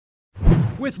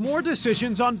With more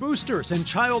decisions on boosters and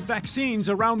child vaccines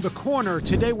around the corner,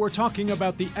 today we're talking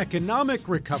about the economic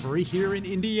recovery here in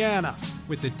Indiana.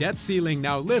 With the debt ceiling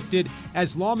now lifted,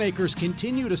 as lawmakers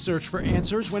continue to search for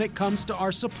answers when it comes to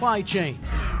our supply chain.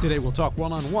 Today we'll talk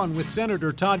one-on-one with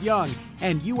Senator Todd Young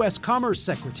and U.S. Commerce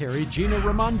Secretary Gina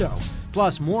Raimondo.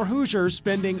 Plus, more Hoosiers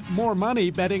spending more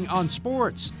money betting on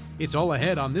sports. It's all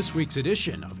ahead on this week's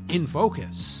edition of In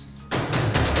Focus.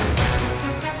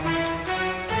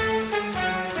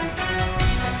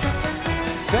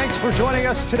 Thanks for joining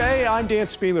us today. I'm Dan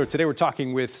Spieler. Today we're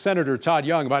talking with Senator Todd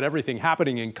Young about everything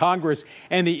happening in Congress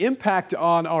and the impact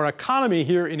on our economy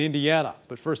here in Indiana.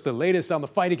 But first, the latest on the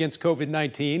fight against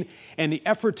COVID-19 and the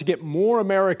effort to get more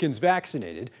Americans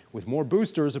vaccinated, with more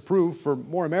boosters approved for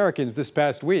more Americans this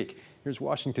past week. Here's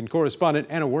Washington correspondent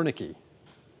Anna Wernicke.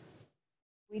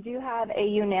 We do have a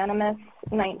unanimous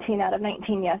 19 out of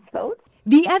 19 yes votes.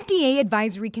 The FDA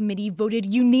Advisory Committee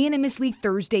voted unanimously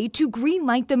Thursday to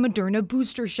greenlight the Moderna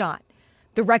booster shot.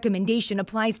 The recommendation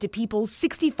applies to people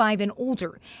 65 and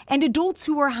older and adults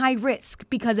who are high risk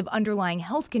because of underlying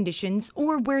health conditions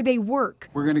or where they work.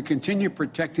 We're going to continue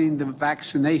protecting the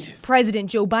vaccinated.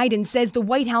 President Joe Biden says the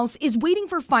White House is waiting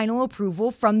for final approval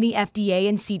from the FDA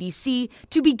and CDC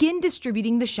to begin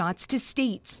distributing the shots to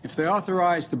states. If they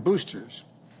authorize the boosters,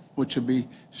 which will be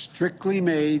strictly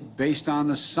made based on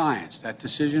the science. That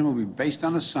decision will be based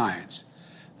on the science.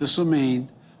 This will mean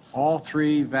all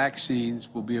 3 vaccines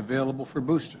will be available for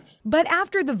boosters. But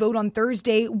after the vote on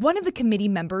Thursday, one of the committee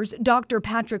members, Dr.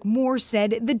 Patrick Moore,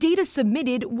 said the data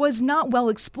submitted was not well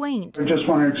explained. I just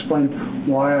want to explain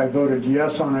why I voted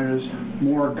yes on it as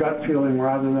more gut feeling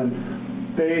rather than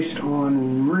based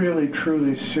on really,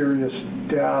 truly serious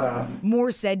data.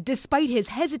 Moore said despite his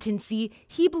hesitancy,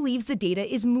 he believes the data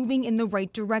is moving in the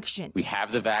right direction. We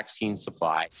have the vaccine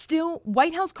supply. Still,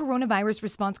 White House Coronavirus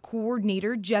Response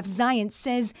Coordinator Jeff Zients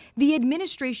says the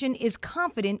administration is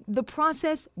confident the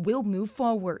process will move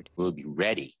forward. We'll be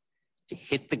ready to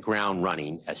hit the ground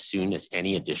running as soon as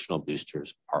any additional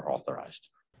boosters are authorized.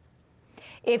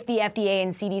 If the FDA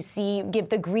and CDC give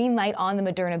the green light on the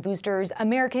Moderna boosters,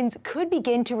 Americans could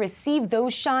begin to receive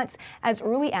those shots as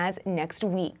early as next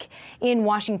week. In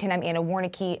Washington, I'm Anna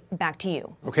Wernicke. Back to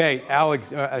you. Okay,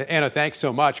 Anna, thanks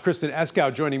so much. Kristen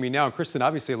Eskow joining me now. And Kristen,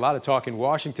 obviously a lot of talk in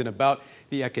Washington about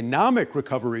the economic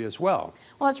recovery as well.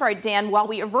 Well, that's right, Dan. While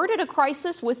we averted a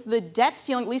crisis with the debt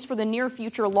ceiling, at least for the near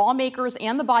future, lawmakers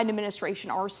and the Biden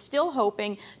administration are still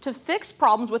hoping to fix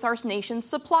problems with our nation's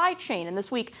supply chain. And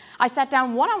this week, I sat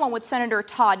down one-on-one with Senator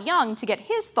Todd Young to get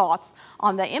his thoughts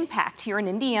on the impact here in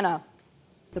Indiana.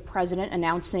 The president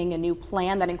announcing a new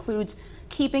plan that includes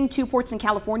keeping 2 ports in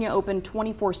California open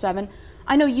 24/7.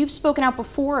 I know you've spoken out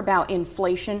before about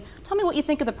inflation. Tell me what you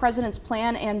think of the president's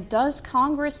plan, and does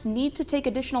Congress need to take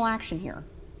additional action here?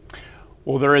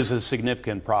 Well, there is a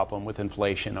significant problem with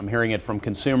inflation. I'm hearing it from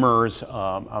consumers.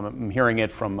 I'm hearing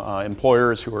it from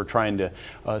employers who are trying to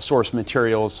source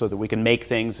materials so that we can make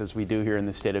things as we do here in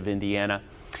the state of Indiana.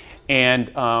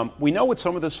 And we know what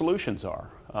some of the solutions are.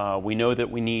 We know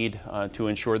that we need to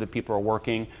ensure that people are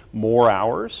working more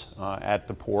hours at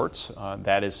the ports.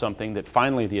 That is something that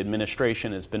finally the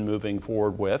administration has been moving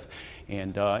forward with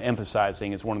and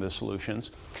emphasizing as one of the solutions.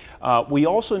 We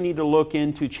also need to look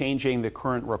into changing the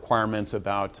current requirements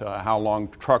about how long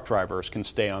truck drivers can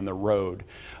stay on the road.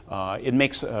 It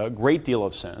makes a great deal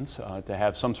of sense to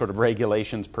have some sort of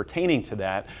regulations pertaining to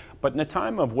that. But in a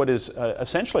time of what is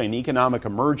essentially an economic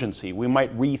emergency, we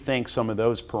might rethink some of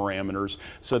those parameters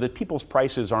so that people's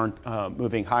prices aren't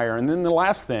moving higher. And then the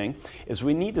last thing is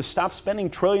we need to stop spending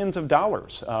trillions of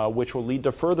dollars, which will lead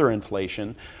to further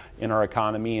inflation in our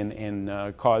economy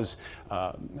and cause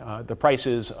the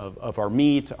prices of our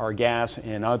meat, our gas,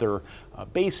 and other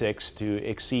basics to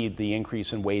exceed the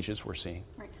increase in wages we're seeing.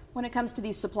 When it comes to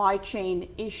these supply chain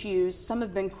issues, some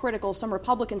have been critical, some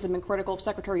Republicans have been critical of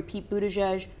Secretary Pete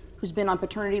Buttigieg, who's been on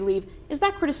paternity leave. Is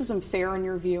that criticism fair in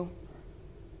your view?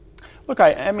 Look,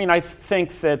 I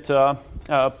think that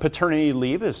paternity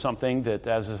leave is something that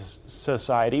as a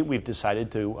society we've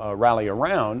decided to rally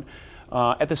around.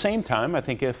 At the same time, I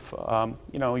think if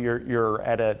you're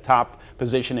at a top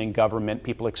position in government,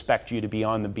 people expect you to be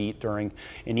on the beat during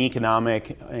an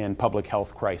economic and public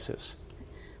health crisis.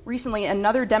 Recently,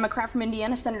 another Democrat from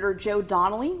Indiana, Senator Joe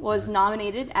Donnelly, was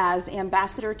nominated as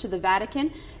ambassador to the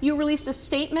Vatican. You released a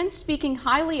statement speaking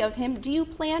highly of him. Do you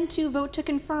plan to vote to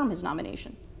confirm his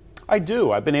nomination? I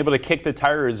do. I've been able to kick the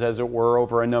tires, as it were,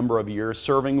 over a number of years,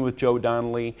 serving with Joe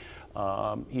Donnelly,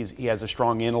 He has a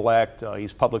strong intellect.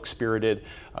 He's public-spirited.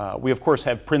 We, of course,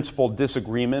 have principled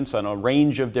disagreements on a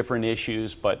range of different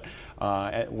issues, but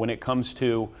when it comes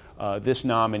to this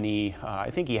nominee, I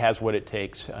think he has what it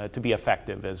takes to be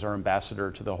effective as our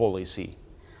ambassador to the Holy See.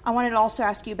 I wanted to also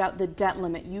ask you about the debt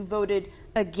limit. You voted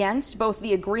against both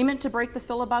the agreement to break the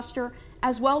filibuster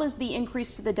as well as the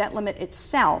increase to the debt limit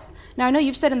itself. Now, I know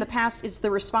you've said in the past it's the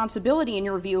responsibility, in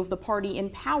your view, of the party in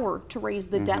power to raise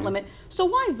the debt limit. So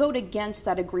why vote against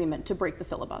that agreement to break the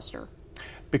filibuster?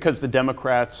 Because the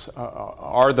Democrats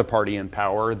are the party in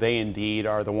power. They indeed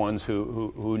are the ones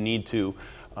who need to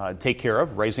take care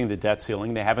of raising the debt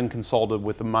ceiling. They haven't consulted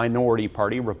with the minority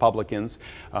party, Republicans,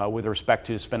 with respect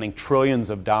to spending trillions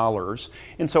of dollars.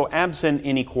 And so absent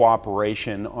any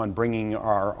cooperation on bringing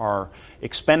our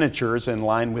expenditures in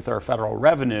line with our federal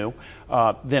revenue,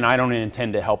 then I don't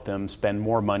intend to help them spend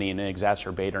more money and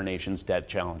exacerbate our nation's debt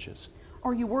challenges.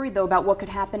 Are you worried, though, about what could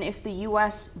happen if the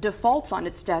U.S. defaults on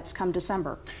its debts come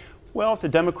December? Well, if the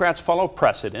Democrats follow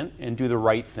precedent and do the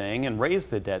right thing and raise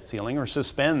the debt ceiling or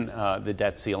suspend the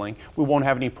debt ceiling, we won't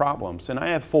have any problems. And I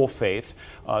have full faith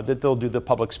that they'll do the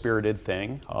public-spirited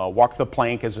thing, walk the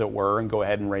plank, as it were, and go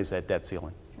ahead and raise that debt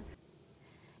ceiling.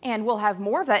 And we'll have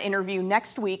more of that interview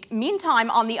next week.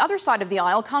 Meantime, on the other side of the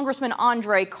aisle, Congressman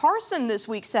Andre Carson this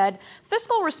week said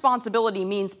fiscal responsibility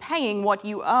means paying what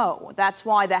you owe. That's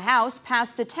why the House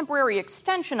passed a temporary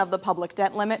extension of the public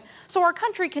debt limit so our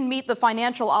country can meet the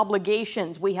financial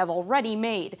obligations we have already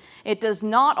made. It does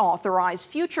not authorize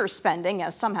future spending,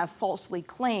 as some have falsely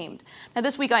claimed. Now,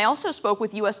 this week I also spoke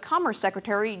with U.S. Commerce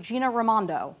Secretary Gina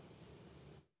Raimondo.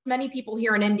 Many people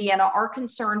here in Indiana are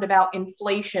concerned about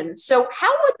inflation. So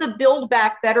how would the Build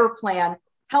Back Better plan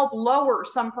help lower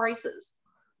some prices?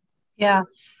 Yeah.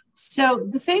 So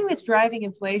the thing that's driving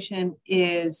inflation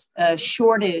is a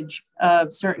shortage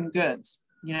of certain goods.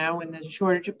 You know, when there's a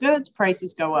shortage of goods,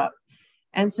 prices go up.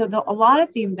 And so a lot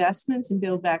of the investments in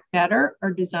Build Back Better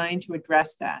are designed to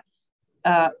address that.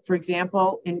 For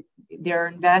example, there are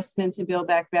investments in Build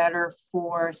Back Better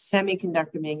for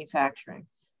semiconductor manufacturing.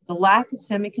 The lack of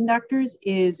semiconductors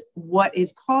is what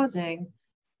is causing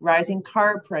rising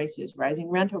car prices, rising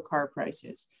rental car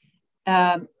prices.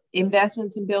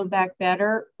 Investments in Build Back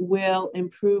Better will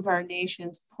improve our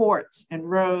nation's ports and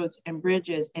roads and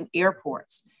bridges and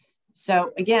airports.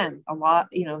 So again,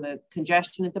 the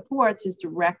congestion at the ports is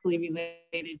directly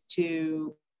related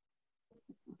to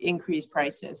increased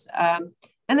prices. And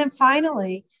then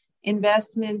finally,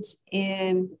 investments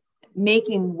in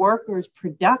making workers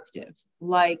productive,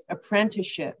 like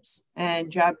apprenticeships and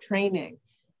job training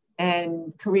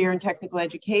and career and technical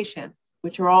education,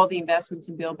 which are all the investments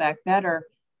in Build Back Better,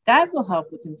 that will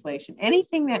help with inflation.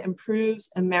 Anything that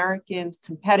improves Americans'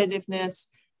 competitiveness,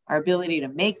 our ability to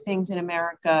make things in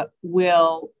America,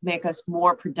 will make us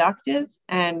more productive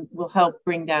and will help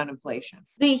bring down inflation.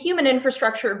 The Human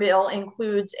Infrastructure Bill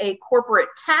includes a corporate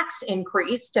tax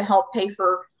increase to help pay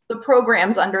for the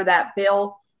programs under that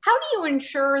bill. How do you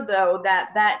ensure, though, that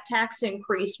that tax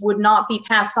increase would not be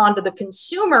passed on to the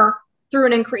consumer through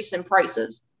an increase in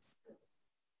prices?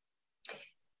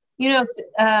 You know,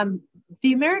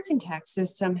 the American tax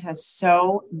system has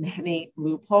so many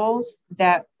loopholes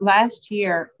that last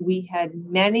year we had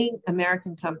many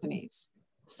American companies,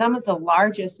 some of the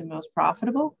largest and most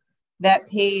profitable, that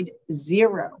paid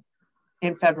zero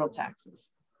in federal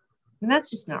taxes. And that's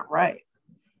just not right.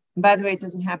 And by the way, it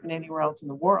doesn't happen anywhere else in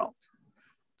the world.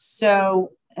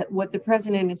 So what the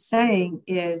president is saying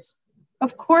is,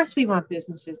 of course, we want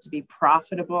businesses to be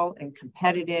profitable and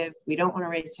competitive. We don't want to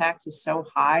raise taxes so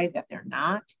high that they're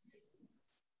not.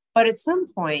 But at some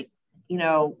point, you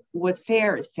know, what's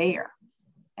fair is fair.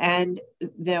 And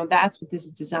that's what this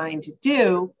is designed to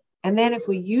do. And then if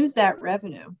we use that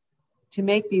revenue to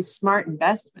make these smart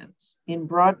investments in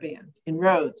broadband, in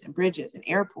roads and bridges and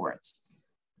airports,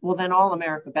 well, then all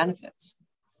America benefits.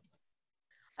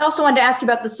 I also wanted to ask you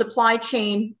about the supply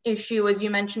chain issue. As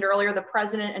you mentioned earlier, the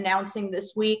president announcing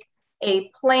this week a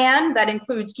plan that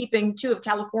includes keeping 2 of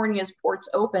California's ports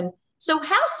open. So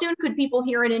how soon could people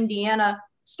here in Indiana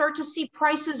start to see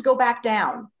prices go back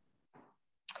down?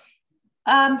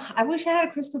 I wish I had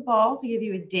a crystal ball to give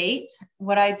you a date.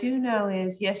 What I do know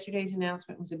is yesterday's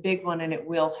announcement was a big one and it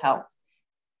will help.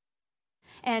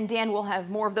 And Dan will have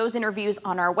more of those interviews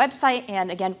on our website, and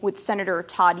again with Senator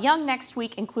Todd Young next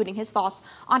week, including his thoughts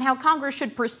on how Congress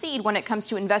should proceed when it comes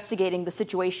to investigating the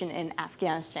situation in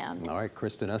Afghanistan. All right,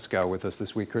 Kristen Eskow with us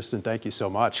this week. Kristen, thank you so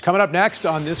much. Coming up next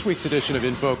on this week's edition of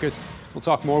In Focus, we'll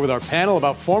talk more with our panel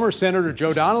about former Senator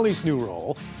Joe Donnelly's new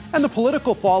role and the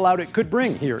political fallout it could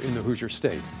bring here in the Hoosier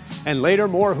State. And later,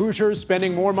 more Hoosiers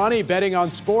spending more money betting on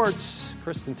sports.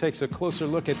 Kristen takes a closer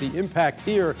look at the impact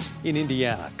here in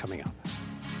Indiana coming up.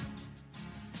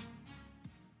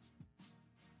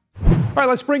 All right,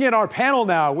 let's bring in our panel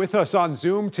now. With us on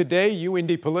Zoom today,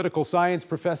 UIndy political science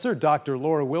professor Dr.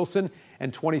 Laura Wilson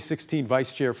and 2016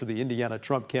 vice chair for the Indiana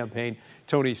Trump campaign,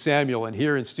 Tony Samuel. And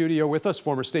here in studio with us,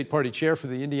 former state party chair for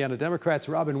the Indiana Democrats,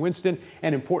 Robin Winston,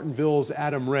 and Importantville's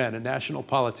Adam Wren, a national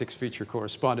politics feature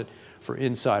correspondent for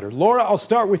Insider. Laura, I'll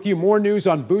start with you. More news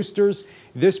on boosters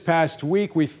this past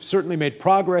week. We've certainly made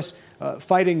progress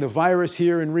fighting the virus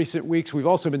here in recent weeks. We've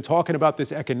also been talking about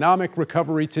this economic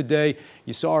recovery today.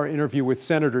 You saw our interview with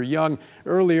Senator Young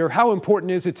earlier. How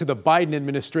important is it to the Biden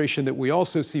administration that we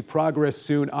also see progress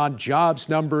soon on jobs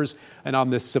numbers and on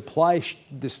this supply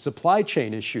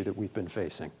chain issue that we've been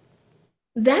facing?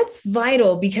 That's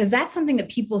vital because that's something that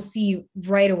people see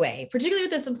right away, particularly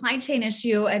with the supply chain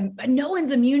issue, and no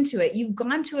one's immune to it. You've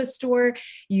gone to a store,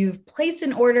 you've placed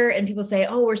an order, and people say,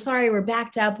 oh, we're sorry, we're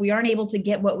backed up, we aren't able to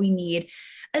get what we need.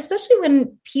 Especially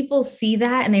when people see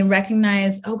that and they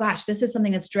recognize, oh gosh, this is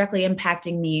something that's directly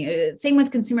impacting me. Same with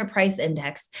consumer price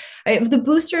index. The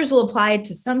boosters will apply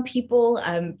to some people.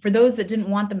 For those that didn't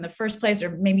want them in the first place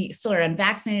or maybe still are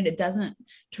unvaccinated, it doesn't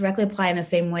directly apply in the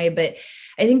same way. But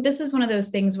I think this is one of those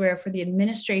things where for the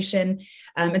administration,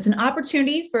 it's an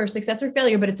opportunity for success or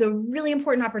failure, but it's a really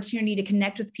important opportunity to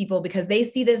connect with people because they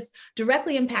see this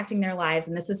directly impacting their lives.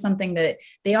 And this is something that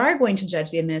they are going to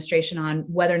judge the administration on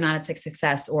whether or not it's a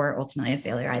success or ultimately a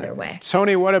failure either way.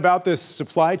 Tony, what about this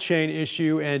supply chain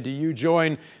issue? And do you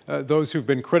join those who've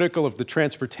been critical of the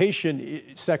transportation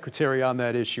secretary on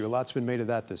that issue? A lot's been made of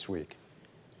that this week.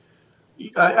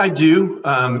 I do.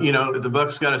 The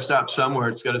buck's got to stop somewhere.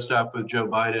 It's got to stop with Joe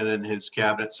Biden and his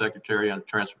cabinet secretary on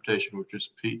transportation, which is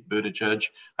Pete Buttigieg.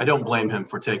 I don't blame him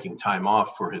for taking time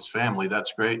off for his family.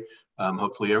 That's great.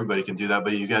 Hopefully everybody can do that.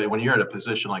 But when you're at a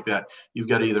position like that, you've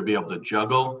got to either be able to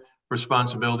juggle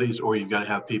responsibilities or you've got to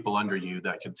have people under you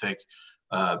that can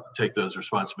take those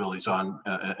responsibilities on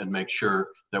and make sure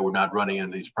that we're not running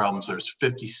into these problems. There's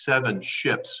 57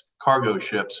 ships, cargo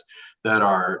ships, that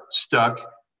are stuck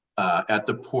at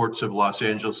the ports of Los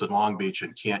Angeles and Long Beach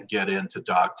and can't get in to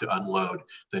dock to unload.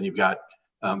 Then you've got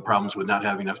problems with not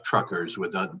having enough truckers,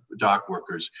 with dock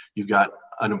workers. You've got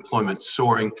unemployment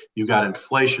soaring. You've got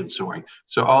inflation soaring.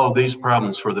 So all of these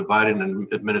problems for the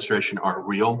Biden administration are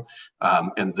real.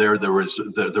 And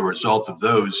the result of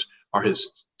those are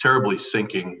his terribly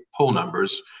sinking poll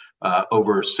numbers.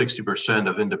 Over 60%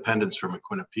 of independents from a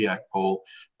Quinnipiac poll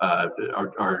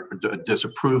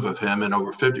disapprove of him, and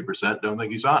over 50% don't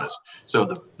think he's honest. So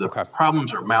the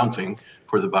problems are mounting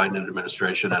for the Biden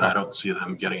administration, and I don't see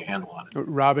them getting a handle on it.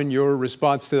 Robin, your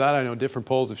response to that? I know different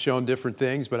polls have shown different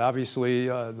things, but obviously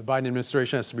the Biden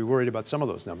administration has to be worried about some of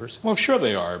those numbers. Well, sure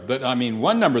they are. But,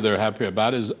 one number they're happy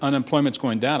about is unemployment's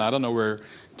going down. I don't know where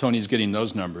Tony's getting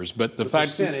those numbers, but the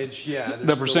fact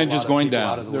the percentage is going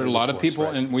down. There are a lot of people,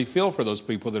 right? And we feel for those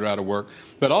people that are out of work.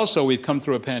 But also, we've come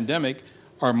through a pandemic.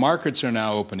 Our markets are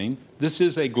now opening. This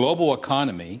is a global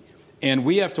economy, and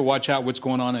we have to watch out what's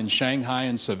going on in Shanghai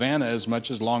and Savannah as much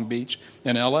as Long Beach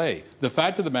and L.A. The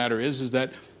fact of the matter is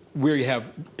that we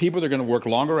have people that are going to work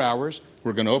longer hours.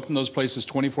 We're going to open those places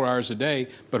 24 hours a day.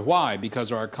 But why?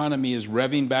 Because our economy is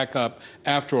revving back up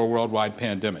after a worldwide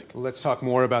pandemic. Let's talk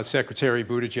more about Secretary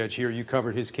Buttigieg here. You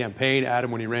covered his campaign, Adam,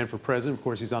 when he ran for president. Of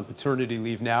course, he's on paternity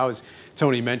leave now. As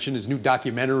Tony mentioned, his new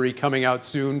documentary coming out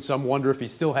soon. Some wonder if he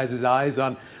still has his eyes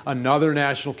on another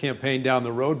national campaign down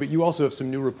the road. But you also have some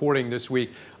new reporting this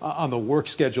week on the work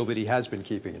schedule that he has been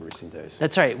keeping in recent days.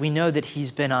 That's right. We know that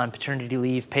he's been on paternity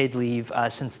leave, paid leave,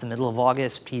 since the middle of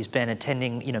August. He's been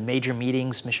attending, major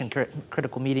meetings, mission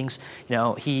critical meetings.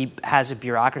 He has a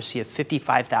bureaucracy of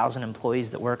 55,000 employees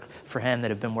that work for him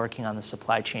that have been working on the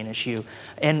supply chain issue.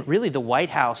 And really, the White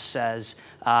House says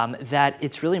that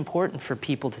it's really important for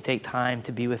people to take time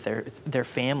to be with their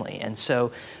family. And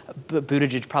so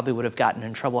Buttigieg probably would have gotten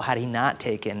in trouble had he not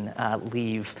taken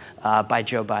leave by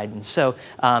Joe Biden. So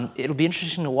it'll be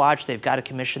interesting to watch. They've got a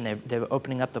commission. They're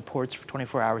opening up the ports for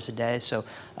 24 hours a day. So,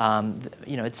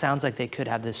 it sounds like they could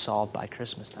have this solved by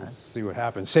Christmas time. Let's see what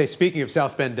happens. Speaking of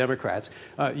South Bend Democrats,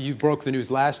 you broke the news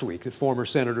last week that former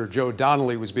Senator Joe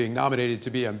Donnelly was being nominated to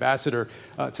be ambassador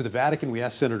to the Vatican. We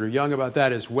asked Senator Young about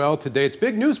that as well today. It's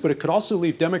big news, but it could also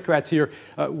leave Democrats here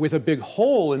with a big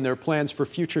hole in their plans for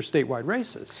future statewide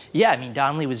races. Yeah,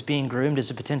 Donnelly was being groomed as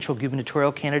a potential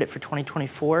gubernatorial candidate for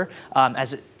 2024.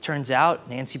 As it turns out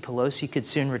Nancy Pelosi could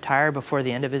soon retire before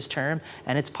the end of his term,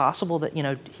 and it's possible that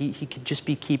he could just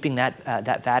be keeping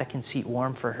that Vatican seat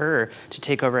warm for her to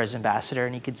take over as ambassador,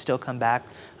 and he could still come back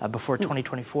before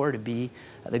 2024 to be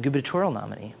the gubernatorial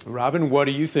nominee. Robin, what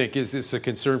do you think? Is this a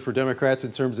concern for Democrats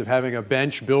in terms of having a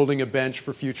bench, building a bench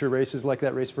for future races like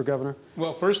that race for governor?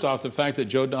 Well, first off, the fact that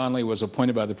Joe Donnelly was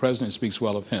appointed by the president speaks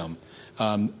well of him.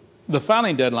 The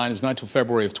filing deadline is not until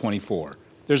February of 24.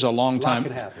 There's a long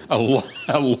time. A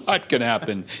lot can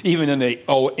happen, even in a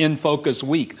in-focus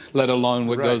week, let alone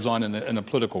what goes on in the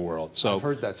political world. So I've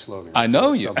heard that slogan. I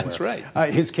know you. Somewhere. That's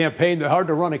right. His campaign, hard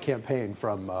to run a campaign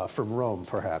from Rome,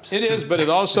 perhaps. It is, but it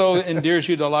also endears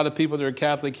you to a lot of people that are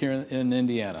Catholic here in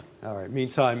Indiana. All right.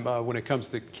 Meantime, when it comes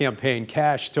to campaign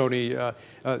cash, Tony,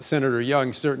 Senator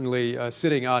Young certainly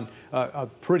sitting on a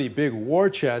pretty big war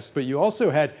chest, but you also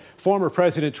had former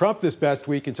President Trump this past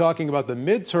week and talking about the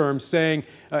midterms, saying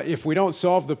if we don't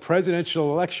solve the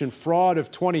presidential election fraud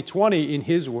of 2020, in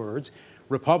his words,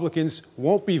 Republicans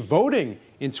won't be voting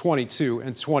in 22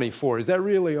 and 24. Is that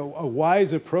really a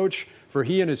wise approach for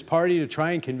he and his party to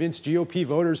try and convince GOP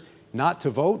voters not to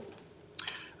vote?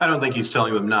 I don't think he's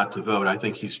telling them not to vote. I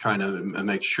think he's trying to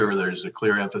make sure there's a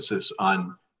clear emphasis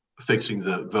on fixing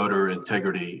the voter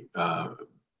integrity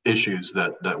issues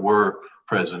that were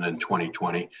present in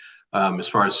 2020. As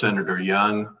far as Senator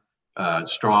Young,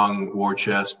 strong war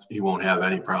chest, he won't have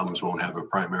any problems, won't have a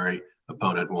primary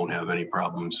opponent, won't have any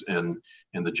problems in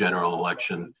the general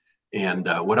election. And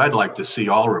what I'd like to see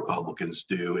all Republicans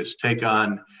do is take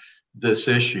on this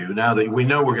issue. Now that we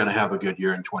know we're going to have a good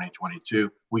year in 2022,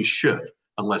 we should,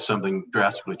 unless something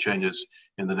drastically changes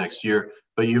in the next year.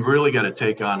 But you've really got to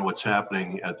take on what's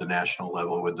happening at the national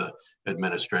level with the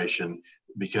administration,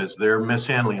 because their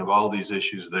mishandling of all these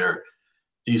issues, they're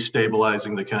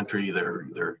destabilizing the country,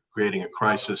 they're creating a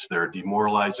crisis, they're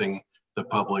demoralizing the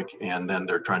public, and then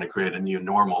they're trying to create a new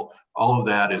normal. All of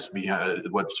that is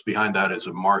what's behind that is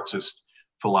a Marxist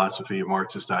philosophy, a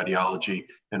Marxist ideology,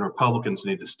 and Republicans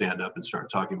need to stand up and start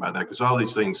talking about that, because all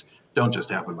these things don't just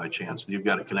happen by chance. You've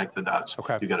got to connect the dots.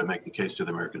 Okay. You've got to make the case to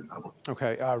the American public.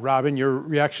 Okay, Robin, your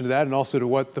reaction to that, and also to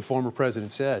what the former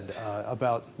president said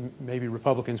about maybe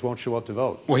Republicans won't show up to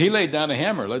vote. Well, he laid down a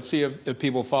hammer. Let's see if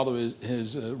people follow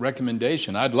his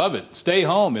recommendation. I'd love it. Stay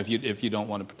home if you don't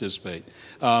want to participate.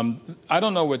 I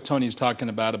don't know what Tony's talking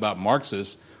about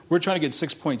Marxists. We're trying to get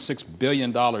 $6.6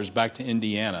 billion back to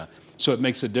Indiana, so it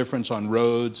makes a difference on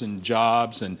roads and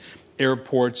jobs and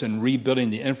airports and rebuilding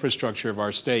the infrastructure of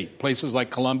our state. Places like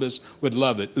Columbus would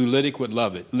love it. Ulitic would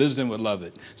love it. Lisbon would love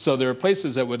it. So there are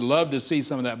places that would love to see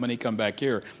some of that money come back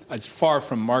here. It's far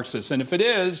from Marxist. And if it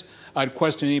is, I'd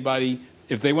question anybody.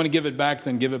 If they want to give it back,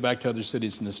 then give it back to other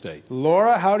cities in the state.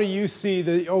 Laura, how do you see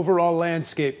the overall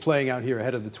landscape playing out here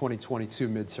ahead of the 2022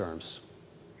 midterms?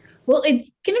 Well, it's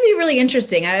going to be really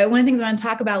interesting. One of the things I want to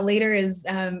talk about later is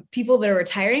people that are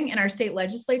retiring in our state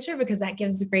legislature, because that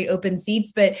gives great open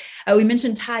seats. But we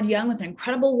mentioned Todd Young with an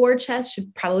incredible war chest,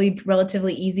 should probably be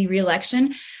relatively easy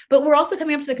re-election. But we're also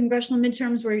coming up to the congressional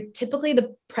midterms where typically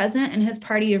the president and his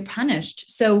party are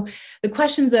punished. So the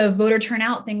questions of voter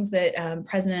turnout, things that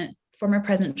former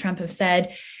President Trump have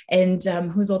said, and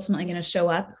who's ultimately going to show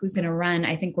up, who's going to run,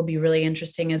 I think will be really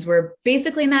interesting, as we're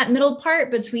basically in that middle part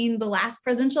between the last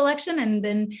presidential election and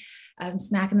then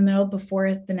smack in the middle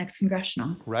before the next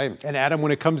congressional. Right. And Adam,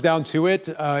 when it comes down to it,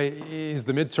 is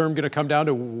the midterm going to come down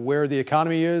to where the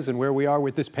economy is and where we are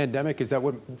with this pandemic? Is that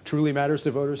what truly matters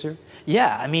to voters here?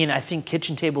 Yeah, I mean, I think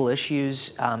kitchen table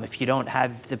issues, if you don't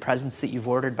have the presents that you've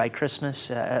ordered by Christmas,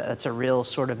 that's a real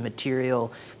sort of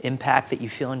material impact that you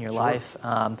feel in your life.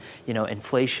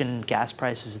 Inflation, gas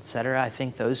prices, et cetera. I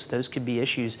think those could be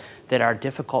issues that are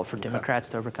difficult for Democrats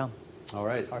to overcome. All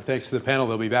right. Our thanks to the panel.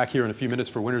 They'll be back here in a few minutes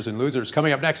for winners and losers.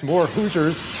 Coming up next, more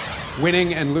Hoosiers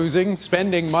winning and losing,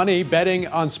 spending money, betting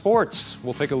on sports.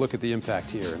 We'll take a look at the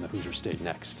impact here in the Hoosier State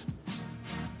next.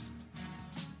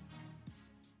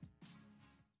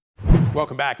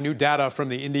 Welcome back. New data from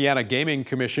the Indiana Gaming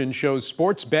Commission shows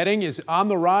sports betting is on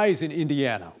the rise in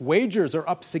Indiana. Wagers are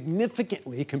up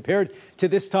significantly compared to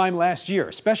this time last year,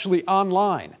 especially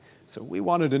online. So we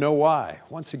wanted to know why.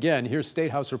 Once again, here's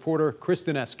State House reporter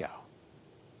Kristen Eskow.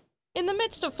 In the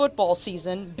midst of football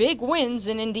season, big wins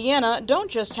in Indiana don't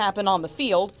just happen on the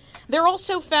field. They're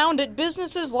also found at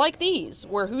businesses like these,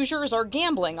 where Hoosiers are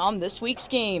gambling on this week's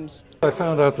games. I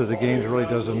found out that the games really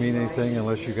doesn't mean anything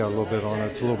unless you got a little bit on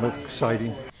it. It's a little bit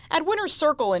exciting. At Winner's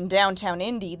Circle in downtown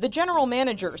Indy, the general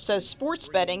manager says sports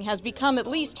betting has become at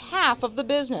least half of the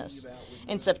business.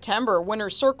 In September,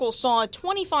 Winner's Circle saw a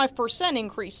 25%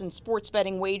 increase in sports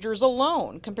betting wagers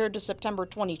alone compared to September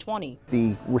 2020.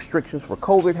 The restrictions for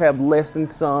COVID have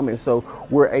lessened some, and so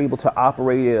we're able to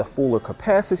operate at a fuller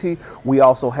capacity. We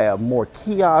also have more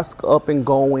kiosks up and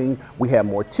going. We have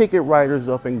more ticket writers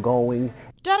up and going.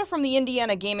 Data from the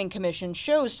Indiana Gaming Commission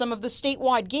shows some of the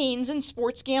statewide gains in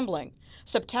sports gambling.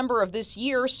 September of this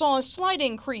year saw a slight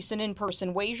increase in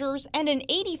in-person wagers and an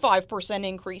 85%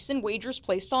 increase in wagers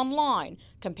placed online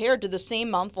compared to the same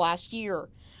month last year.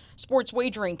 Sports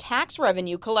wagering tax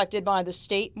revenue collected by the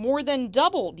state more than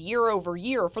doubled year over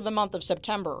year for the month of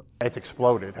September. It's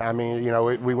exploded. I mean,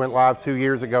 we went live 2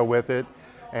 years ago with it,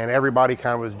 and everybody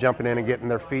kind of was jumping in and getting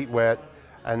their feet wet.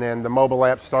 And then the mobile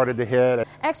app started to hit.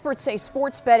 Experts say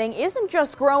sports betting isn't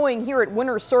just growing here at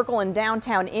Winner's Circle in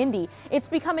downtown Indy. It's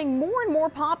becoming more and more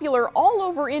popular all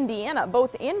over Indiana,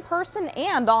 both in person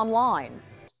and online.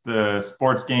 The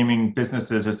sports gaming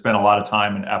businesses have spent a lot of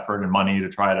time and effort and money to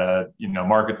try to,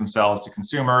 market themselves to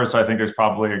consumers. So I think there's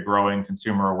probably a growing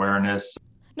consumer awareness.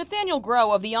 Nathaniel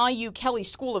Groh of the IU Kelley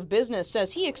School of Business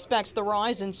says he expects the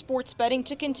rise in sports betting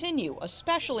to continue,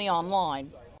 especially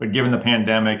online. But given the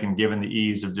pandemic and given the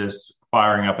ease of just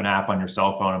firing up an app on your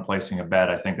cell phone and placing a bet,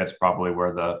 I think that's probably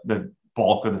where the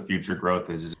bulk of the future growth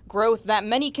is. Growth that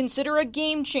many consider a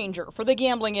game changer for the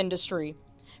gambling industry.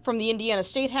 From the Indiana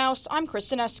State House, I'm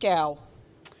Kristen Escow. All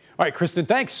right, Kristen,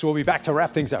 thanks. We'll be back to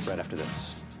wrap things up right after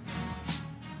this.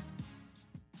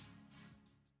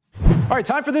 All right,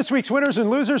 time for this week's winners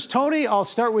and losers. Tony, I'll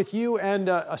start with you and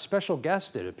a special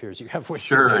guest, it appears you have with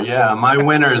you. Sure, yeah. My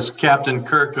winner is Captain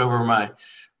Kirk over my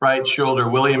right shoulder.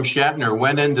 William Shatner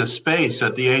went into space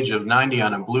at the age of 90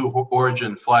 on a Blue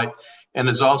Origin flight and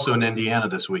is also in Indiana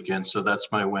this weekend. So that's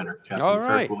my winner, Captain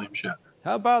Kirk, William Shatner.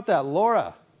 How about that,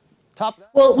 Laura?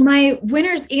 Well, my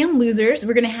winners and losers,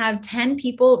 we're going to have 10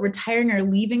 people retiring or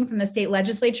leaving from the state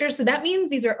legislature. So that means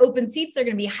these are open seats. They're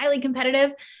going to be highly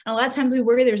competitive. And a lot of times we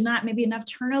worry there's not maybe enough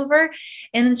turnover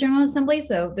in the General Assembly.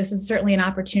 So this is certainly an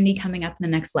opportunity coming up in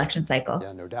the next election cycle.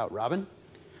 Yeah, no doubt. Robin?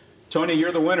 Tony,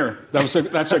 you're the winner. That's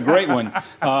a great one.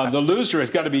 The loser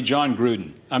has got to be John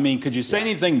Gruden. I mean, could you say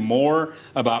anything more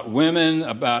about women,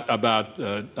 about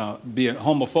being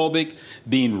homophobic,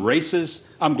 being racist?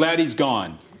 I'm glad he's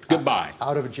gone. Goodbye.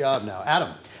 Out of a job now.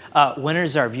 Adam.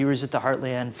 Winners are viewers at the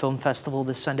Heartland Film Festival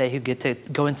this Sunday who get to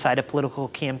go inside a political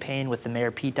campaign with the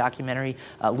Mayor Pete documentary.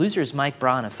 Loser is Mike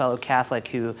Braun, a fellow Catholic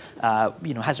who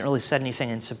hasn't really said anything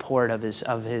in support of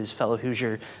his fellow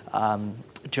Hoosier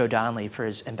Joe Donnelly for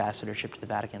his ambassadorship to the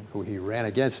Vatican. Who he ran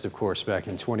against, of course, back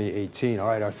in 2018. All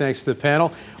right, our thanks to the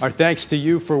panel. Our thanks to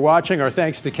you for watching. Our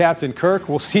thanks to Captain Kirk.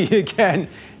 We'll see you again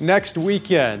next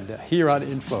weekend here on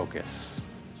In Focus.